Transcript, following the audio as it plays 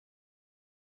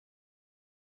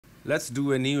Let's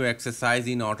do a new exercise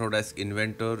in Autodesk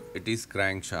Inventor. It is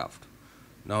crankshaft.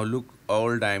 Now look,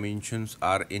 all dimensions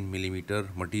are in millimeter.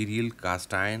 Material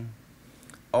cast iron.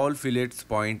 All fillets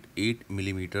 0.8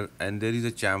 millimeter, and there is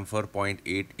a chamfer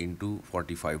 0.8 into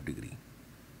 45 degree.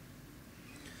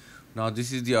 Now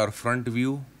this is our front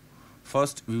view.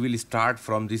 First we will start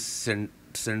from this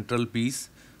central piece.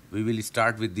 We will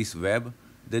start with this web.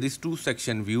 There is two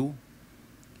section view.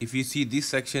 If you see this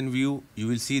section view, you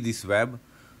will see this web.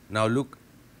 Now look,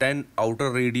 10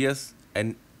 outer radius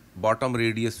and bottom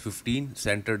radius 15,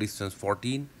 center distance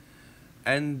 14,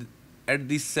 and at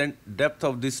this depth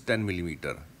of this 10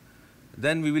 millimeter.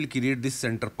 Then we will create this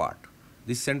center part.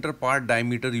 This center part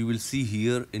diameter you will see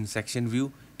here in section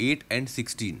view 8 and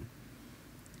 16.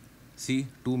 See,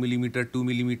 2 millimeter, 2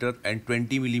 millimeter and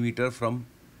 20 millimeter from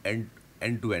end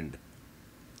to end.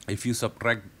 If you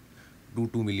subtract 2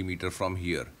 millimeter from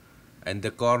here, and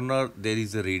the corner there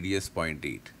is a radius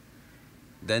 0.8.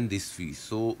 Then this face.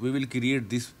 So we will create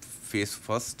this face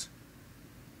first.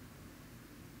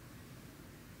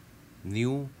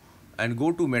 New, and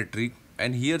go to metric,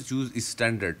 and here choose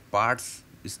standard parts,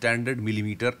 standard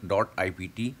millimeter dot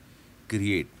ipt,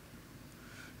 create.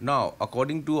 Now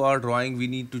according to our drawing we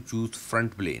need to choose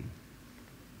front plane.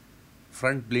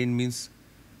 Front plane means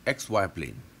XY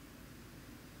plane.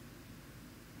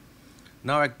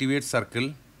 Now activate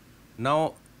circle.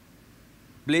 Now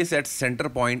place at center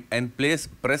point and press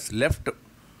left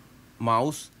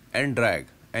mouse and drag,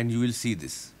 and you will see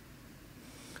this.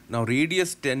 Now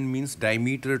radius 10 means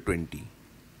diameter 20.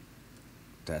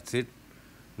 That's it.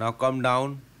 Now come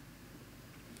down.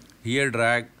 Here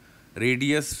drag.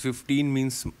 Radius 15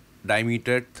 means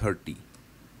diameter 30.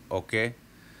 Okay.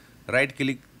 Right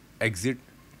click, exit,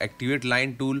 activate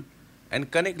line tool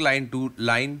and connect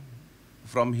line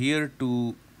from here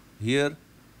to here,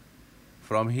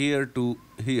 from here to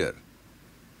here.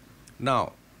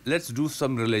 Now let's do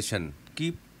some relation.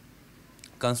 Keep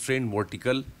constraint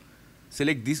vertical.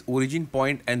 Select this origin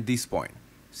point and this point.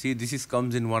 See, this is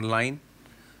comes in one line.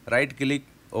 Right click,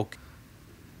 okay.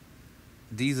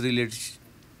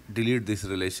 Delete this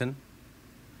relation.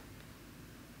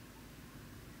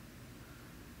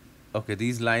 Okay,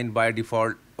 these line by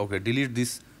default. Okay, delete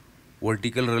this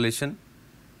vertical relation.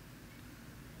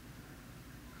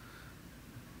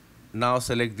 Now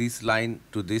select this line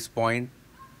to this point.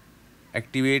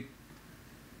 Activate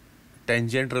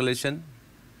tangent relation.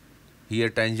 Here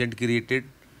tangent created.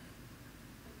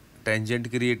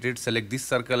 Select this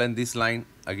circle and this line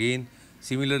again.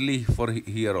 Similarly for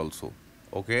here also.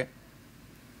 Okay.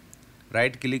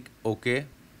 Right click, okay.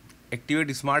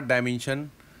 Activate smart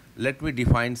dimension. Let me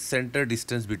define center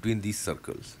distance between these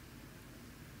circles.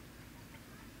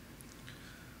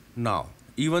 Now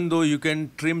even though you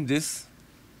can trim this,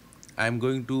 I am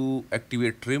going to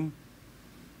activate trim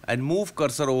and move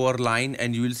cursor over line,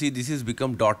 and you will see this is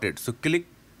become dotted. So click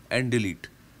and delete.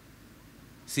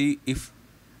 See, if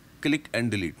click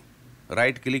and delete.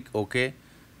 Right click, okay.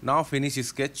 Now finish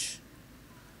sketch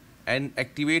and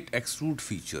activate extrude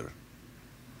feature.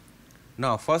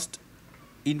 Now first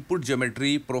input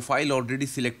geometry profile already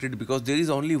selected because there is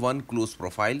only one close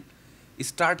profile.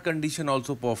 Start condition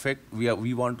also perfect.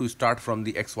 We want to start from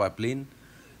the XY plane.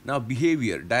 Now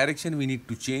behavior, direction we need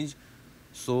to change.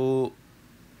 So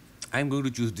I am going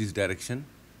to choose this direction.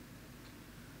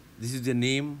 This is the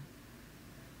name.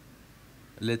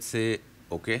 Let's say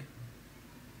okay.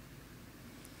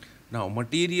 Now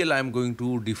material I am going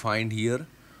to define here.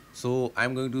 So I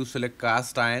am going to select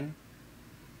cast iron.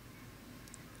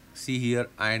 See here,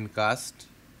 iron cast,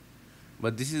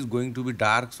 but this is going to be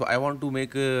dark, so I want to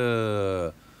make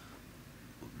a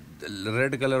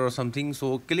red color or something.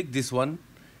 So click this one,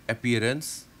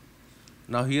 appearance.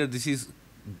 Now here this is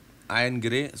iron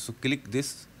gray, so click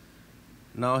this.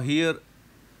 Now here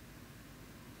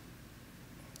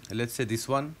let's say this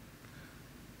one,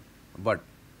 but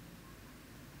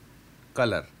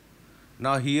color.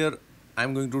 Now here I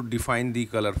am going to define the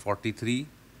color 43,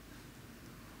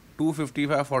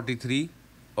 255, 43.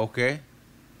 Okay.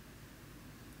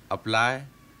 Apply,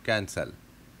 cancel.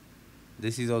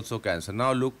 This is also cancel.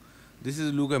 Now look, this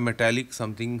is look a metallic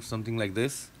something like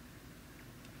this.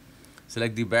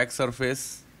 Select the back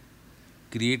surface,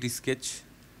 create sketch,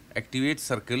 activate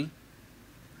circle.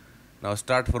 Now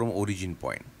start from origin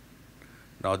point.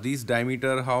 Now this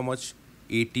diameter how much?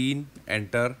 18,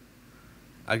 enter.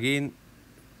 Again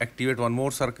activate one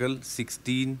more circle,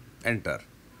 16, enter.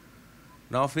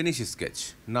 Now finish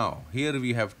sketch. Now here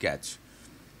we have catch.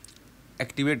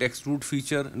 Activate extrude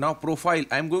feature. Now profile,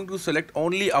 I am going to select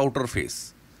only outer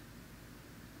face.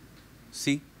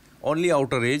 See, only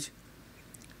outer edge.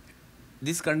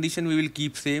 This condition we will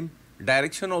keep same.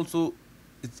 Direction also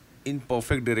is in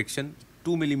perfect direction,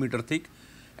 2 millimeter thick,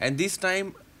 and this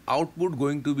time output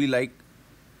going to be like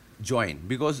join,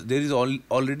 because there is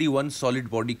already one solid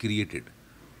body created.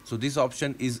 So this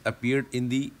option is appeared in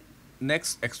the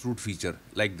next extrude feature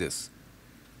like this.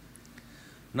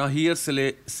 Now here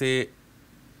say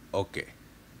okay.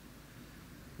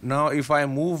 Now if I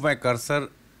move my cursor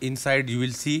inside, you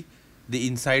will see the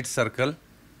inside circle.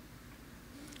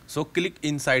 So click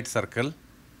inside circle.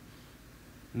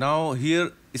 Now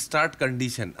here start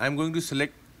condition, I am going to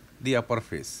select the upper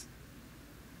face,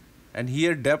 and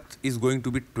here depth is going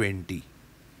to be 20.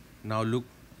 Now look,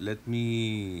 let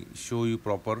me show you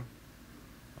proper.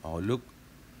 Oh look,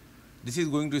 this is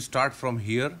going to start from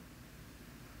here,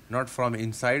 not from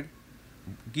inside.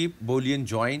 Keep Boolean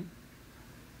join,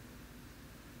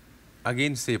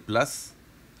 again say plus.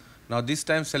 Now this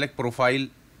time select profile.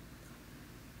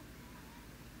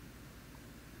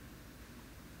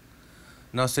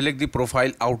 Now select the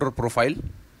profile, outer profile,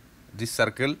 this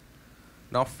circle.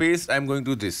 Now face, I am going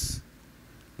to this.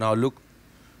 Now look,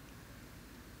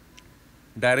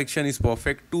 direction is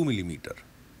perfect, 2 millimeter.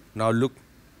 Now look,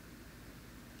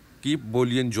 keep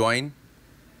Boolean join.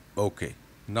 Okay.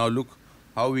 Now look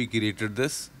how we created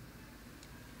this.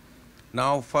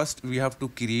 Now first we have to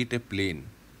create a plane.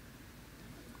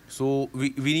 So we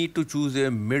need to choose a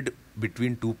mid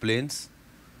between two planes.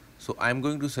 So I am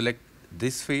going to select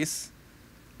this face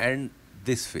and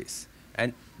this face,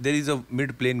 and there is a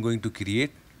mid plane going to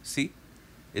create. See,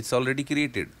 it's already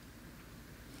created.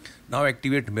 Now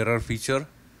activate mirror feature.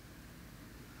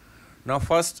 Now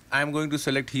first I am going to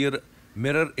select here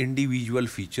mirror individual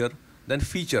feature, then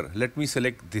feature, let me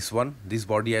select this one, this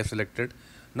body I have selected.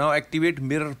 Now activate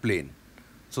mirror plane.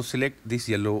 So select this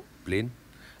yellow plane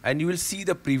and you will see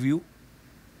the preview.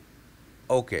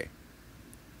 Okay.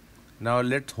 Now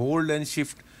let's hold and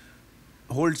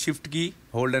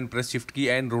press shift key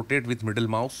and rotate with middle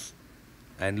mouse,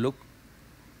 and look,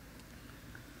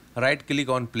 right click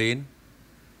on plane,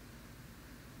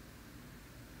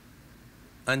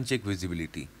 uncheck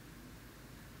visibility.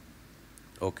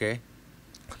 Okay,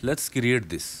 let's create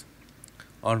this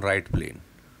on right plane,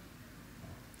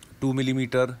 2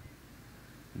 millimeter,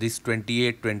 this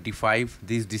 28, 25,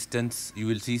 this distance you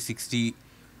will see 60,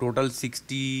 total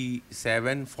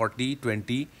 67, 40,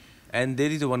 20, and there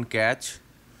is one catch.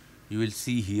 You will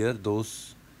see here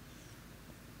those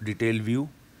detail view,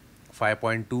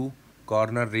 5.2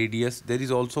 corner radius. There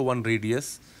is also one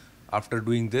radius after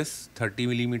doing this, 30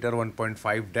 millimeter,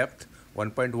 1.5 depth,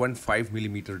 1.15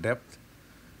 millimeter depth,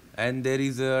 and there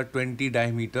is a 20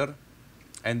 diameter,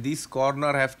 and this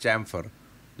corner have chamfer.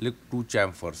 Look, 2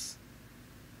 chamfers.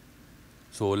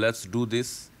 So let's do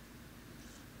this.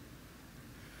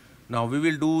 Now we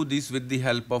will do this with the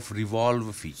help of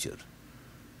revolve feature.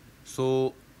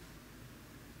 So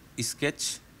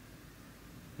sketch.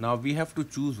 Now we have to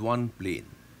choose one plane.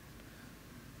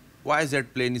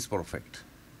 YZ plane is perfect.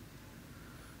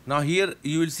 Now here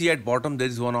you will see at bottom there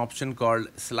is one option called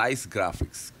slice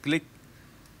graphics. Click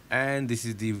and this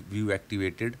is the view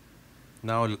activated.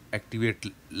 Now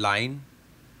activate line.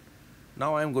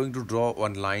 Now I am going to draw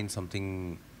one line,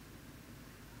 something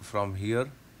from here.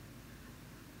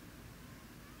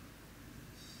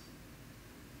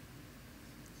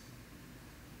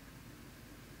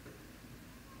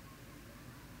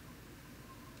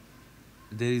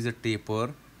 There is a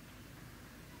taper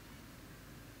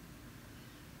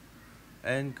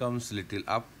and comes little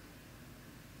up,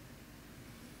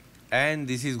 and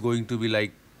this is going to be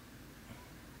like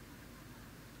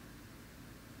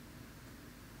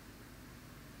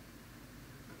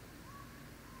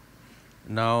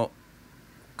now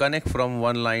connect from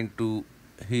one line to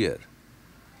here.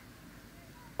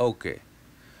 Okay,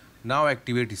 now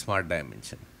activate smart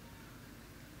dimension.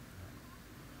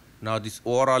 Now this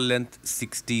overall length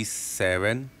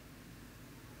 67.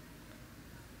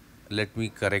 Let me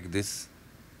correct this.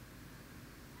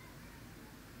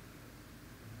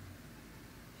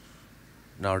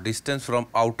 Now distance from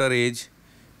outer edge,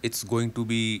 it's going to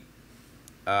be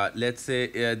let's say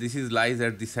this is lies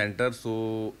at the center,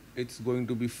 so it's going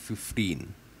to be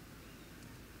 15.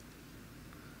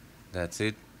 That's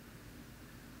it.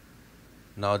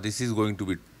 Now this is going to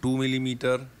be 2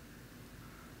 millimeter.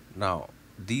 Now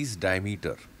this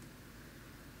diameter,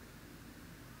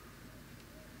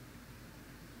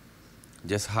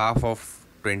 just half of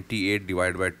 28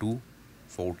 divided by 2,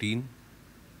 14,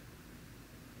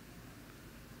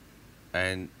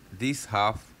 and this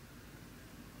half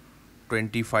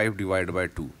 25 divided by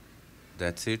 2.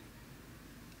 That's it.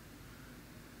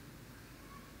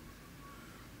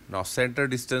 Now center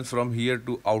distance from here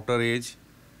to outer edge,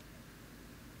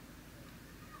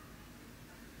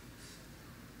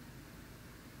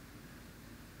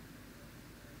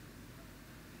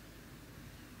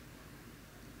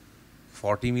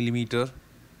 40 millimeter,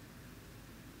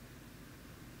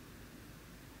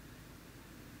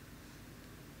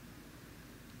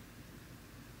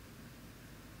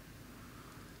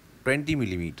 20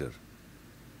 millimeter.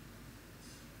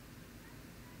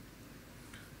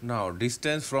 Now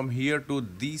distance from here to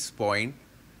this point,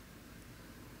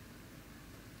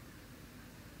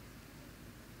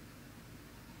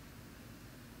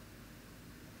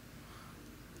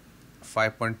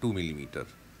 5.2 millimeter.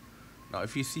 Now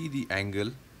if you see the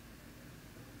angle,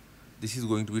 this is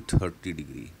going to be 30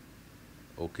 degree.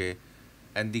 Okay,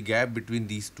 and the gap between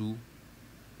these two,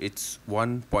 it's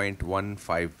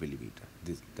 1.15 millimeter.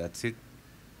 That's it.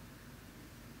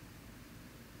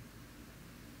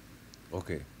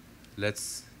 Okay,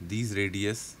 let's these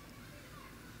radius,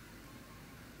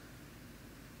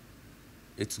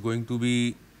 it's going to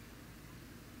be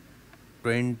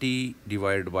 20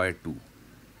 divided by 2.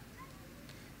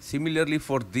 Similarly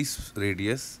for this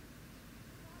radius,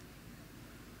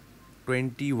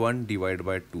 21 divided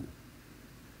by 2.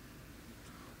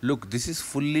 Look, this is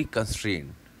fully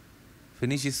constrained.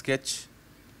 Finish sketch.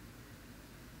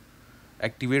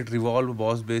 Activate revolve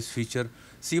boss base feature.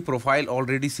 See profile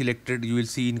already selected, you will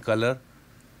see in color.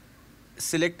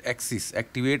 Select axis,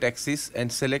 activate axis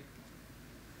and select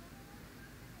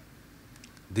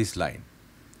this line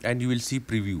and you will see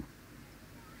preview.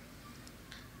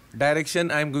 Direction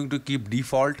I am going to keep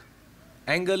default.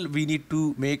 Angle we need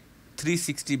to make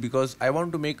 360 because I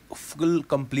want to make full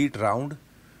complete round,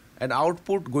 and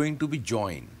output going to be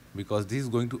join because this is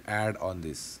going to add on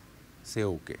this. Say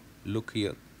okay. Look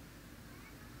here.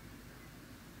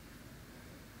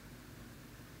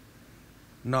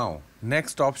 Now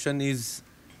next option is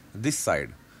this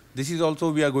side. This is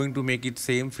also we are going to make it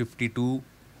same 52,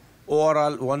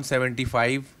 overall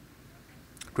 175,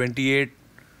 28,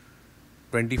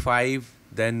 25,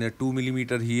 then 2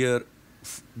 millimeter here.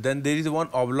 Then there is one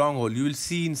oblong hole. You will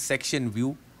see in section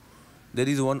view there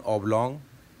is one oblong.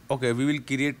 Okay, we will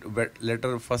create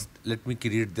later. First let me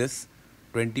create this.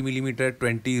 20 millimeter,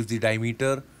 20 is the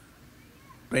diameter,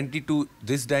 22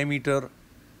 this diameter,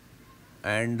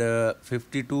 and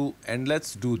 52, and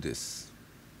let's do this.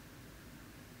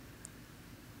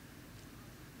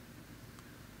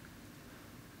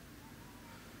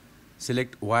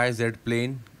 Select YZ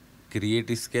plane, create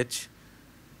a sketch.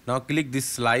 Now click this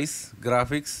slice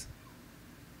graphics,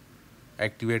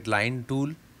 activate line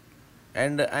tool,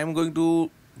 and I'm going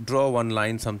to draw one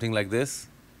line something like this.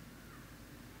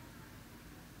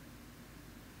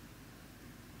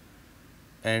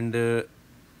 And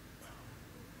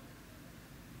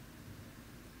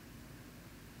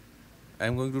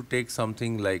I'm going to take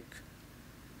something like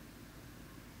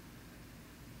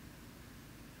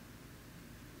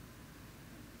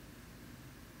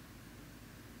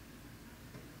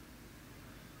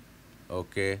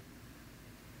okay.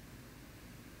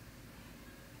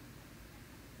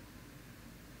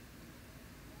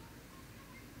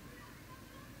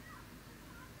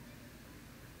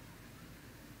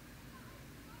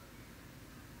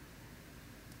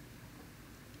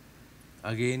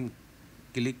 Again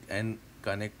click and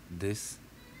connect this.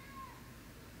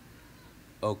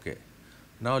 Okay,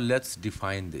 now let's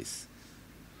define this.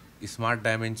 Smart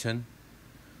dimension.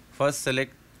 First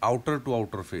select outer to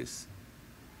outer face,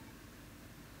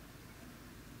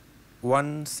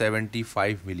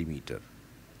 175 millimeter.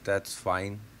 That's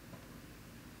fine.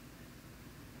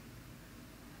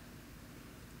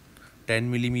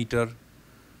 10 millimeter.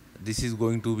 This is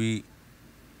going to be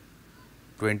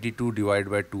 22 divided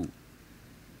by 2.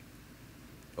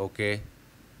 Okay.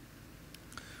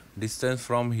 Distance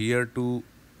from here to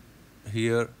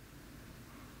here,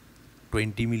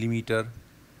 20 millimeter,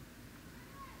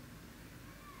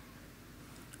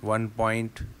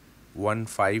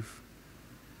 1.15.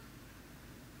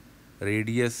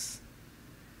 Radius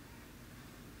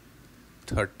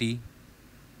 30,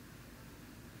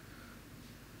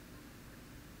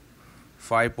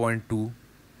 5.2.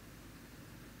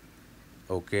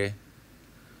 Okay,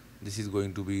 this is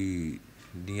going to be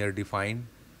near defined,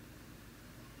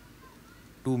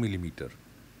 2 millimeter.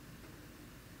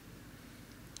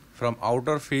 From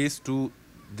outer face to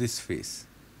this face,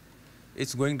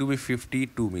 it's going to be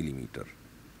 52 millimeter.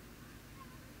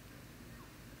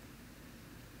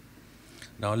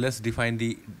 Now let's define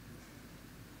the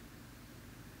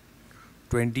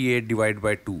 28 divided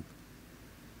by 2.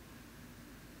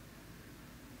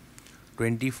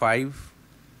 25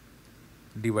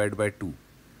 divided by 2.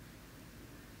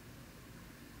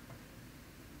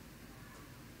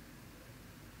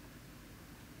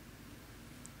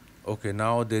 Okay,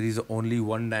 now there is only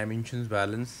one dimensions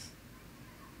balance.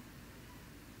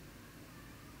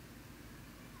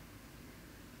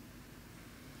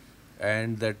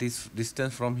 and that is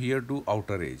distance from here to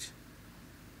outer edge,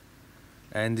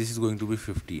 and this is going to be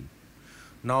 15.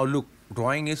 Now look,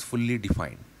 drawing is fully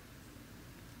defined.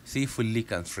 See, fully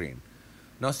constrained.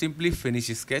 Now simply finish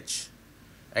sketch,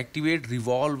 activate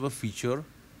revolve feature.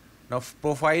 Now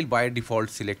profile by default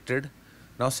selected.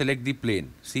 Now select the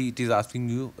plane. See, it is asking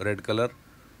you red color,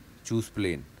 choose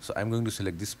plane. So I'm going to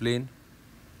select this plane,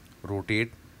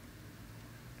 rotate,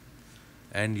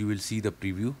 and you will see the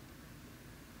preview.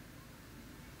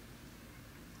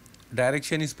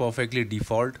 Direction is perfectly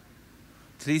default,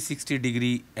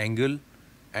 360-degree angle,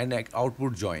 and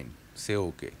output join. Say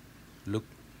OK. Look.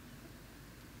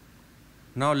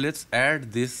 Now let's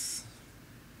add this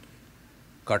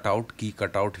cutout, key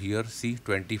cutout here. See,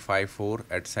 25.4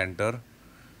 at center.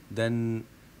 Then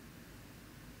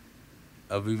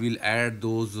we will add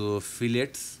those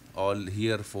fillets, all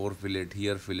here, 4 fillet,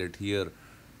 here,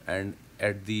 and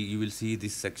at the, you will see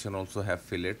this section also have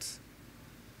fillets.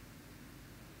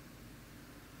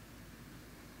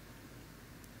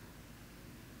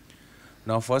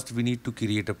 Now first we need to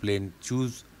create a plane.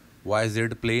 Choose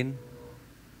YZ plane,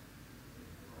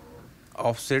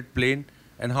 offset plane,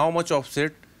 and how much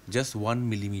offset? Just 1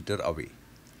 millimeter away.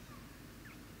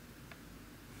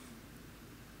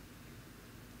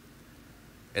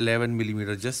 $11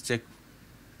 millimeter. Just check,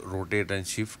 rotate and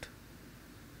shift.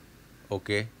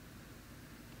 Okay.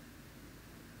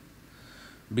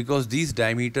 Because this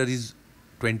diameter is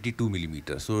 22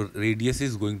 millimeter, so radius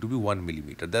is going to be 1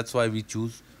 millimeter. That's why we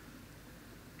choose.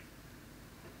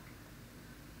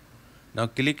 Now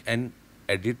click and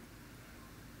edit.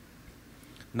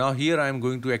 Now here I am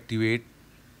going to activate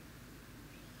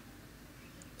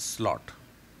slot.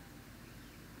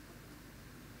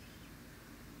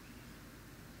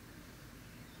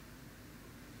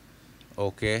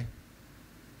 Okay.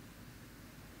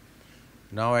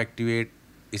 Now activate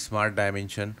smart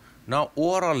dimension. Now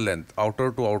overall length,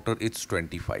 outer to outer, it's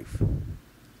 25.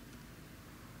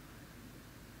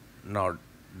 Now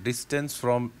distance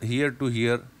from here to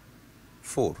here,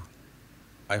 4.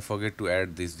 I forget to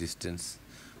add this distance.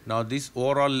 Now this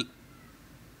overall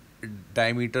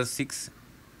diameter 6,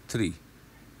 3.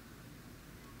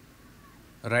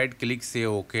 Right click, say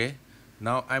OK.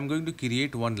 Now I'm going to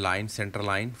create one line, center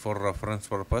line, for reference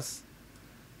purpose.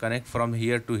 Connect from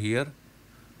here to here.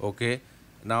 Okay.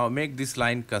 Now make this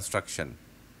line construction.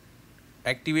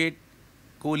 Activate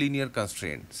collinear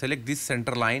constraint. Select this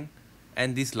center line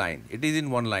and this line. It is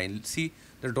in one line. See,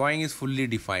 the drawing is fully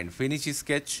defined. Finish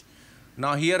sketch.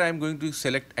 Now here I am going to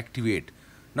select activate.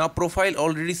 Now profile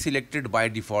already selected by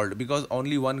default because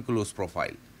only one close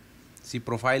profile. See,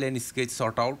 profile and sketch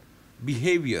sort out.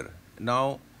 Behavior.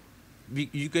 Now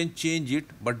you can change it,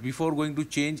 but before going to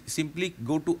change, simply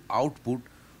go to output.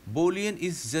 Boolean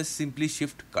is just simply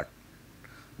shift cut.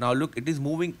 Now look, it is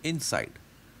moving inside.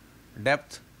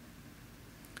 Depth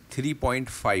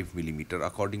 3.5 millimeter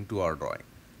according to our drawing.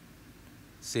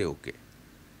 Say OK.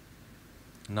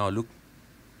 Now look,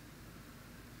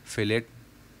 fillet.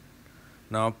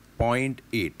 Now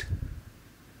 0.8.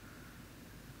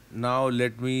 Now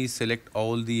let me select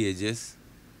all the edges.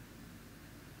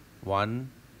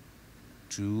 1,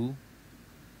 2,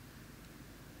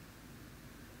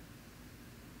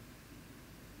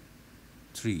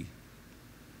 3.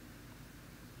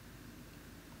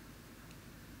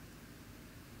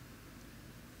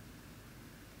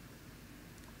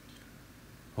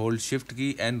 Hold shift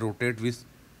key and rotate with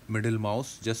middle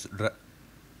mouse. Just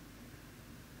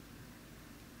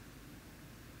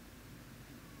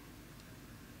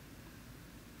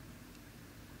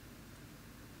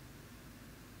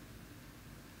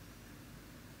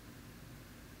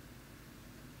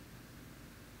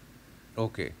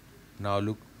okay. Now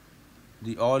look,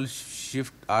 the all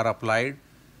shift are applied.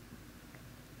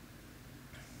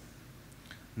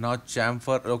 Now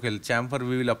chamfer, okay, chamfer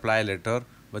we will apply later,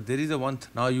 but there is a one.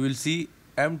 Now you will see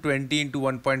M20 into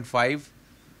 1.5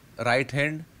 right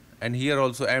hand, and here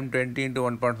also M20 into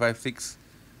 1.56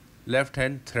 left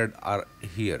hand thread are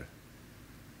here.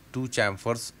 Two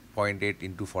chamfers 0.8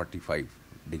 into 45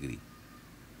 degree.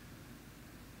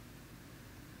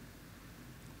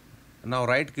 Now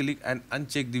right click and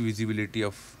uncheck the visibility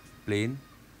of plane.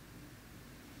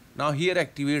 Now here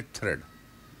activate thread.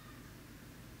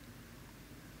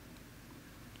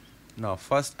 Now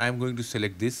first I am going to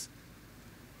select this.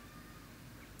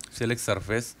 Select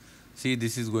surface. See,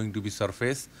 this is going to be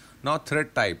surface. Now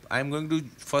thread type. I am going to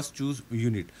first choose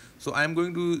unit. So I am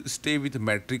going to stay with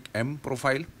metric M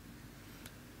profile.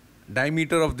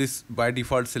 Diameter of this by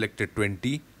default selected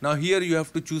 20. Now here you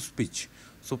have to choose pitch.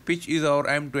 So pitch is our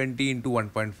M20 into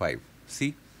 1.5.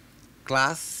 See,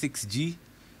 class 6G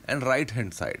and right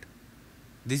hand side.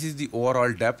 This is the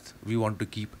overall depth we want to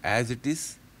keep as it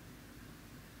is.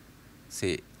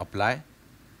 Say apply.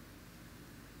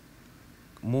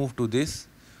 Move to this.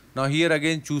 Now here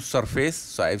again choose surface.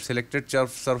 So I've selected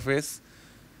surface.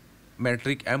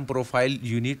 Metric M profile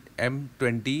unit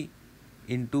M20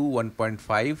 into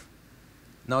 1.5.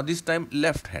 Now this time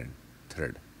left hand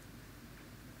thread.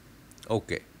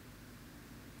 Okay.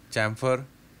 Chamfer.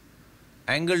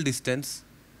 Angle distance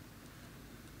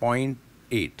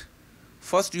 0.8.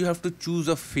 First you have to choose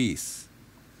a face.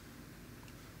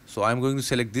 So I'm going to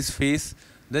select this face.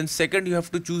 Then second you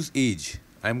have to choose edge.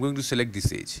 I'm going to select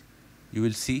this edge. You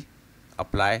will see.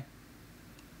 Apply.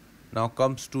 Now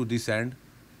comes to this end.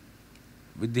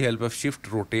 With the help of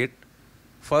shift rotate.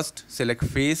 First select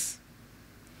face.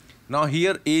 Now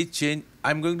here edge change.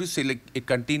 I'm going to select a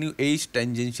continue edge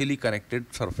tangentially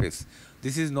connected surface.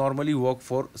 This is normally work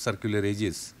for circular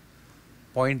edges.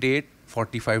 0.8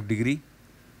 45 degree.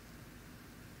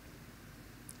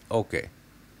 Okay.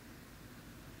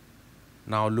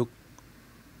 Now look.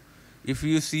 If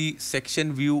you see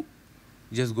section view,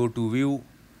 just go to view,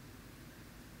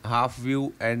 half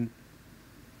view, and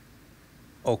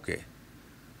okay.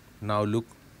 Now look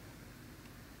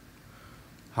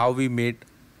how we made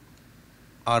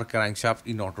our crankshaft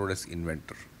in Autodesk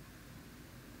Inventor.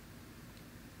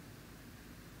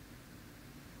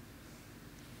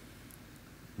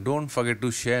 Don't forget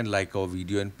to share and like our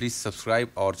video, and please subscribe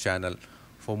our channel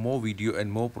for more video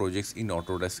and more projects in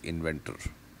Autodesk Inventor.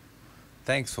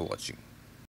 Thanks for watching.